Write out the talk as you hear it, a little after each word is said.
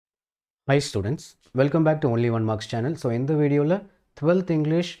Hi students, welcome back to Only One Marks channel. So இந்த வீடியோவில் 12th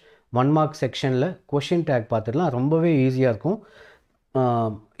English 1 mark செக்ஷனில் question take பார்த்துடலாம். ரொம்பவே ஈஸியாக இருக்கும்.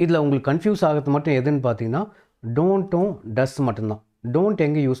 இதில் உங்களுக்கு கன்ஃபியூஸ் ஆகிறது மட்டும் எதுன்னு பார்த்தீங்கன்னா டோன்ட்டும் டஸ் மட்டும்தான். டோன்ட்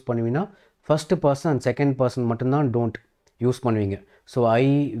எங்கே use பண்ணுவீங்கன்னா first person and second person மட்டும்தான் டோன்ட் யூஸ் பண்ணுவீங்க. ஸோ ஐ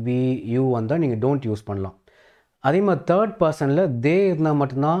வி யூ வந்தால் நீங்கள் டோன்ட் யூஸ் பண்ணலாம். அதே மாதிரி தேர்ட் பர்சனில் தே இருந்தால்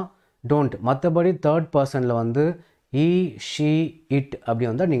மட்டும்தான் டோன்ட். மற்றபடி தேர்ட் பர்சனில் வந்து ஈ ஷீ இட் அப்படி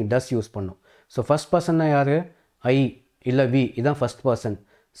வந்தால் நீங்கள் டஸ் யூஸ் பண்ணும். ஸோ ஃபஸ்ட் பர்சன்னா யார்? ஐ இல்லை வி, இதுதான் ஃபஸ்ட் பர்சன்.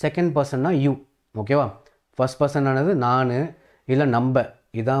 Second பர்சன்னா you. ஓகேவா? ஃபஸ்ட் பர்சன் ஆனது நான் இல்லை நம்ம,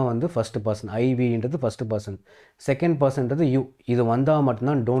 இதுதான் வந்து first person. I வின்றது first person, second பர்சன்றது you. இது வந்தால்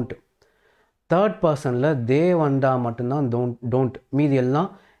மட்டும்தான் டோன்ட். தேர்ட் பர்சனில் தே வந்தால் மட்டும்தான் டோன்ட். மீதி எல்லாம்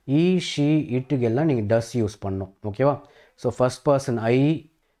ஈ ஷீ இட்டுக்கு எல்லாம் நீங்கள் டஸ் யூஸ் பண்ணணும். ஓகேவா? So first person I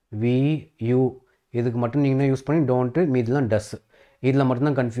V you இதுக்கு மட்டும் நீங்கள் யூஸ் பண்ணி டோன்ட்டு, மீதிலாம் டஸ். இதில்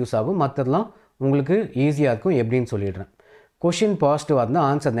மட்டும்தான் கன்ஃபியூஸ் ஆகும். மற்றதெல்லாம் உங்களுக்கு ஈஸியாக இருக்கும். எப்படின்னு சொல்லிடுறேன். கொஷின் பாசிட்டிவாக இருந்தால்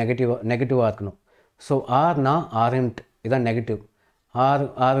ஆன்சர் நெகட்டிவாக இருக்கணும். ஸோ ஆர்னா ஆரண்ட், இதான் நெகட்டிவ். ஆர்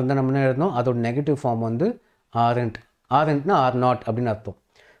இருந்தால் நம்ம என்ன எழுதணும்? அதோட நெகட்டிவ் ஃபார்ம் வந்து ஆரண்ட். ஆரண்ட்னா ஆர் நாட் அப்படின்னு அர்த்தம்.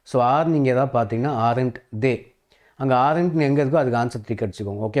 ஸோ ஆர் நீங்கள் எதாவது பார்த்தீங்கன்னா ஆரண்ட் தே, அங்கே ஆரண்ட்னு எங்கே இருக்கோ அதுக்கு ஆன்சர் டிக்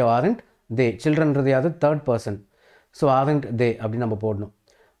அடிச்சுக்கோங்க. ஓகே, ஆரண்ட் தே. சில்ட்ரன்றது யாவது தேர்ட் பர்சன். ஸோ ஆரண்ட் தே அப்படின்னு நம்ம போடணும்.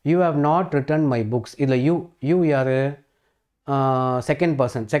 You have not return my books. இதில் யூ யார்? Second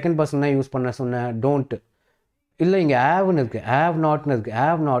person. செகண்ட் பர்சன் தான் யூஸ் பண்ண சொன்னேன், டோன்ட்டு. இல்லை இங்கே ஹேவ்னு இருக்குது, ஹேவ் நாட்னு இருக்குது.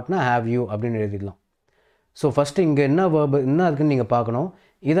 ஹேவ் நாட்னா ஹேவ் யூ அப்படின்னு எழுதிடலாம். ஸோ ஃபஸ்ட்டு இங்கே என்ன வேர்பு என்ன இருக்குதுன்னு நீங்கள் பார்க்கணும்.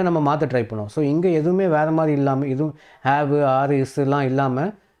 இதை நம்ம மாற்ற ட்ரை பண்ணோம். ஸோ இங்கே எதுவுமே வேறு மாதிரி இல்லாமல், எதுவும் ஹேவ் ஆர் இஸ்லாம்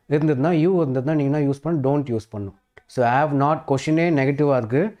இல்லாமல் இருந்ததுன்னா, யூ இருந்ததுன்னா நீங்கள் என்ன யூஸ் பண்ணணும்? டோன்ட் யூஸ் பண்ணணும். ஸோ ஹேவ் நாட் கொஷினே நெகட்டிவாக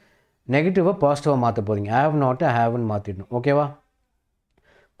இருக்குது. நெகட்டிவாக பாசிட்டிவாக மாற்ற போகிறீங்க. ஹேவ் நாட்டை ஹேவ்னு மாற்றிடணும். ஓகேவா?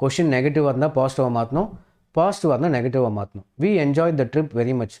 கொஷின் நெகட்டிவாக இருந்தால் பாசிட்டிவாக மாற்றணும், பாசிட்டிவாக இருந்தால் நெகட்டிவாக மாற்றணும். We enjoyed the trip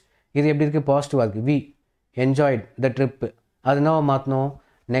very much. இது எப்படி இருக்குது? பாசிட்டிவாக இருக்குது. We enjoyed the trip. அது என்னவா மாற்றணும்?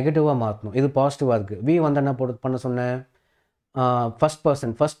 நெகட்டிவாக மாற்றணும். இது பாசிட்டிவாக இருக்குது. வி வந்து என்ன பண்ண சொன்னேன்? ஃபஸ்ட்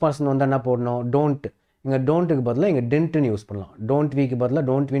பர்சன் வந்து என்ன போடணும்? டோன்ட். இங்கே டோன்ட்டுக்கு பதிலாக இங்கே டென்ட்டுன்னு யூஸ் பண்ணலாம். டோன்ட் விக்கு பதிலாக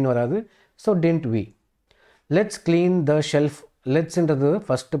டோன்ட் வின்னு வராது. So tent we. Let's clean the shelf. லெட்ஸ்ன்றது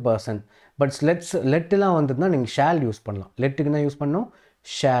first person. But லெட்டெலாம் வந்ததுன்னா நீங்கள் ஷேல் யூஸ் பண்ணலாம். லெட்டுக்கு என்ன யூஸ் பண்ணணும்?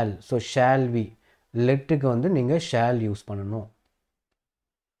 ஷேல். So shale we. லெட்டுக்கு வந்து நீங்கள் ஷேல் யூஸ் பண்ணணும்.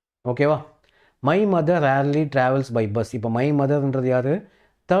 ஓகேவா? My mother rarely travels by bus. இப்போ மை மதர்ன்றது யார்?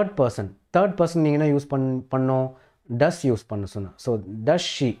 Third person. தேர்ட் பர்சன் நீங்கள் என்ன யூஸ் பண்ணோம்? டஸ் யூஸ் பண்ண சொன்னேன். So does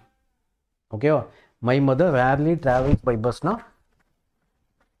she. ஓகேவா? My mother rarely travels by பஸ்னா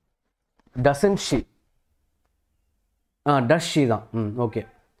dozen she. Does she தான். ஓகே.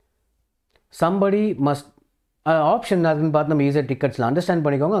 Somebody must. ஆப்ஷன் அதுன்னு பார்த்து நம்ம ஈஸியாக டிக் அடிச்சிடலாம். அண்டர்ஸ்டாண்ட்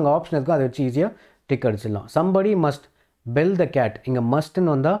பண்ணிக்கோங்க. அங்கே ஆப்ஷன் இருக்கும், அதை வச்சு ஈஸியாக டிக் அடிச்சிடலாம். சம்படி மஸ்ட் பெல் த கேட். இங்கே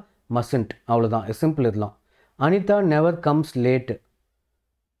மஸ்ட்னு வந்தால் மஸ்ன்ட், அவ்வளோதான். சிம்பிள் இதெல்லாம். Anitha never comes late.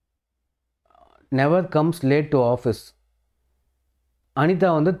 Never comes late to office. Anitha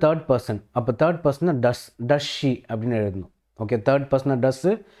வந்து தேர்ட் பர்சன். அப்போ தேர்ட் பர்சனாக டஸ் ஷி அப்படின்னு எழுதணும். ஓகே, தேர்ட் பர்சனாக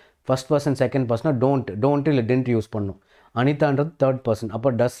டஸ்ஸு, ஃபஸ்ட் பர்சன் செகண்ட் பர்சனாக டோன்ட்டு இல்லை டென்ட் யூஸ் பண்ணணும். அனிதான்றது தேர்ட் பர்சன்,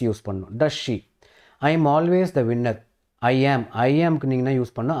 அப்போ டஸ் யூஸ் பண்ணணும். டஸ் she. I am always the winner. ஐ ஆம்க்கு நீங்கள் என்ன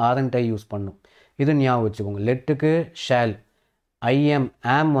யூஸ் பண்ணணும்? ஆரண்ட் ஐ யூஸ் பண்ணணும். இது ஞாபகம் வச்சுக்கோங்க. லெட்டுக்கு ஷேல், ஐ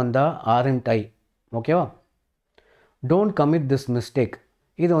ஆம் வந்தால் ஆரண்ட் ஐ. ஓகேவா? Don't commit this mistake.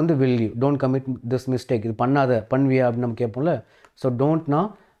 இது வந்து will you. Don't commit this mistake. இது பண்ணுவியா அப்படின்னு நம்ம கேட்போம்ல. ஸோ டோன்ட்னா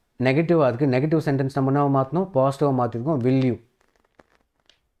நெகட்டிவாக இருக்குது. நெகட்டிவ் சென்டென்ஸ் நம்ம என்ன மாற்றணும்? பாசிட்டிவாக மாற்றிருக்கோம். Will you.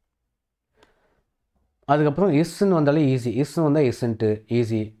 அதுக்கப்புறம் இஸ்ன்னு வந்தாலே ஈஸி. இஸ்ன்னு வந்தால் இஸ்ன்ட்டு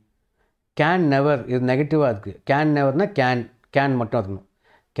ஈஸி. கேன் நெவர், இது நெகட்டிவாக இருக்குது. கேன் நெவர்னா கேன் மட்டும் இருக்கணும்.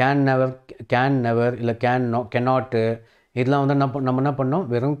 கேன் நெவர் இல்லை கெனாட்டு இதெல்லாம் வந்து நம்ம என்ன பண்ணோம்?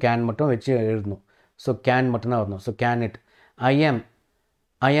 வெறும் கேன் மட்டும் வச்சு எழுதணும். ஸோ கேன் மட்டும்தான் வரணும். So can it.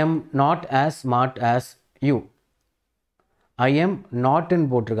 I am not as smart as you. I am நாட்டுன்னு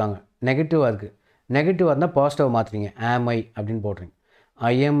போட்டிருக்காங்க, நெகட்டிவாக இருக்குது. நெகட்டிவாக இருந்தால் பாசிட்டிவாக மாற்றுறீங்க. ஆம் ஐ அப்படின்னு போடுறீங்க.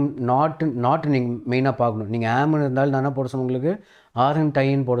 ஐ எம் நாட்டு நீங்கள் மெயினாக பார்க்கணும். நீங்கள் ஆம்னு இருந்தாலும் நான் என்ன போட சொன்னேன்? உங்களுக்கு ஆர்என்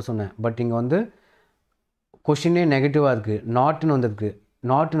டைன்னு போட சொன்னேன். பட் இங்கே வந்து கொஷினே நெகட்டிவாக இருக்குது. நாட்டுன்னு வந்துருக்கு.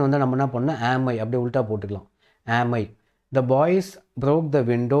 நாட்டுன்னு வந்தால் நம்ம என்ன பண்ணோம்? ஆம் ஐ அப்படியே உல்ட்டா போட்டுக்கலாம். ஆம் ஐ. த boys Broek the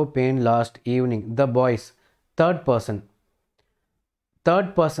window pan last evening. The boys third person.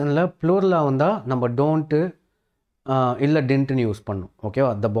 Third பர்சனில் ப்ளூரலாக வந்தால் நம்ம டோன்ட்டு இல்லை டென்ட்டுன்னு யூஸ் பண்ணணும்.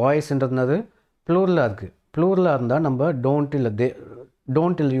 ஓகேவா? த பாய்ஸ்ன்றதுனது ப்ளூரலாக இருக்குது. ப்ளூரலாக இருந்தால் நம்ம டோன்ட்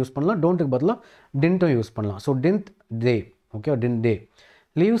இல்லை யூஸ் பண்ணலாம். டோன்ட்டுக்கு பதிலாக டென்ட்டும் யூஸ் பண்ணலாம். ஸோ டென்த் டே. ஓகே, டென்த் டே.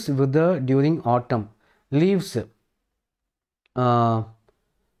 லீவ்ஸ் விதர் டியூரிங் ஆட்டம். லீவ்ஸ்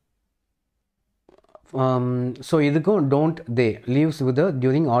ஸோ இதுக்கும் don't they leaves with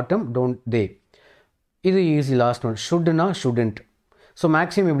during atom don't they. இது easy last one. ஷுட்னா shouldn't. So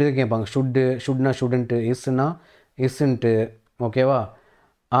maximum இப்படி தான் கேட்பாங்க. ஷுட்னா ஷுடன்ட்டு, இஸ்னா இஸ்ன்ட்டு, ஓகேவா.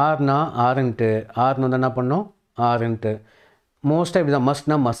 ஆர்னா ஆர்ன்ட்டு, ஆர்னு வந்து என்ன பண்ணோம் ஆர்ன்ட்டு. மோஸ்ட்டாக இப்படி தான்.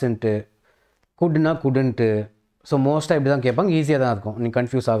 மஸ்ட்னா மஸ்ன்ட்டு, குட்னா குடன்ட்டு. ஸோ மோஸ்ட்டாக இப்படி தான் கேட்பாங்க. ஈஸியாக தான் இருக்கும், நீங்கள்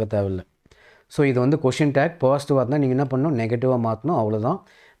கன்ஃபியூஸ் ஆக தேவையில்லை. ஸோ இது வந்து கொஷின் டேக் பாசிட்டிவாக இருந்தால் நீங்கள் என்ன பண்ணணும், நெகட்டிவாக மாற்றணும், அவ்வளோதான்.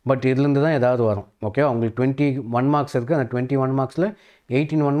 பட் இதுலேருந்து தான் ஏதாவது வரும், ஓகேவா. உங்களுக்கு 21 மார்க்ஸ் இருக்குது. அந்த 21 மார்க்ஸில்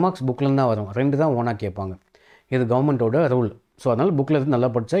 18 1 மார்க்ஸ் புக்கில் தான் வரும். 2 தான் ஓனாக கேட்பாங்க. இது கவர்மெண்ட்டோட ரூல். ஸோ அதனால் புக்கில் இருந்து நல்லா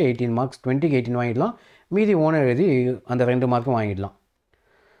படித்தா 18 மார்க்ஸ் 20க்கு 18 வாங்கிடலாம். மீதி ஓனாக எழுதி அந்த 2 மார்க்கும் வாங்கிடலாம்.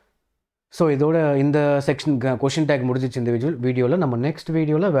 ஸோ இதோட இந்த செக்ஷன் கொஷின் டேக் முடிஞ்சிச்சு இந்த வீடியோவில். நம்ம நெக்ஸ்ட்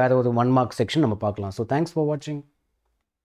வீடியோவில் வேறு ஒரு 1 மார்க் செக்ஷன் நம்ம பார்க்கலாம். ஸோ தேங்க்ஸ் ஃபார் வாட்சிங்.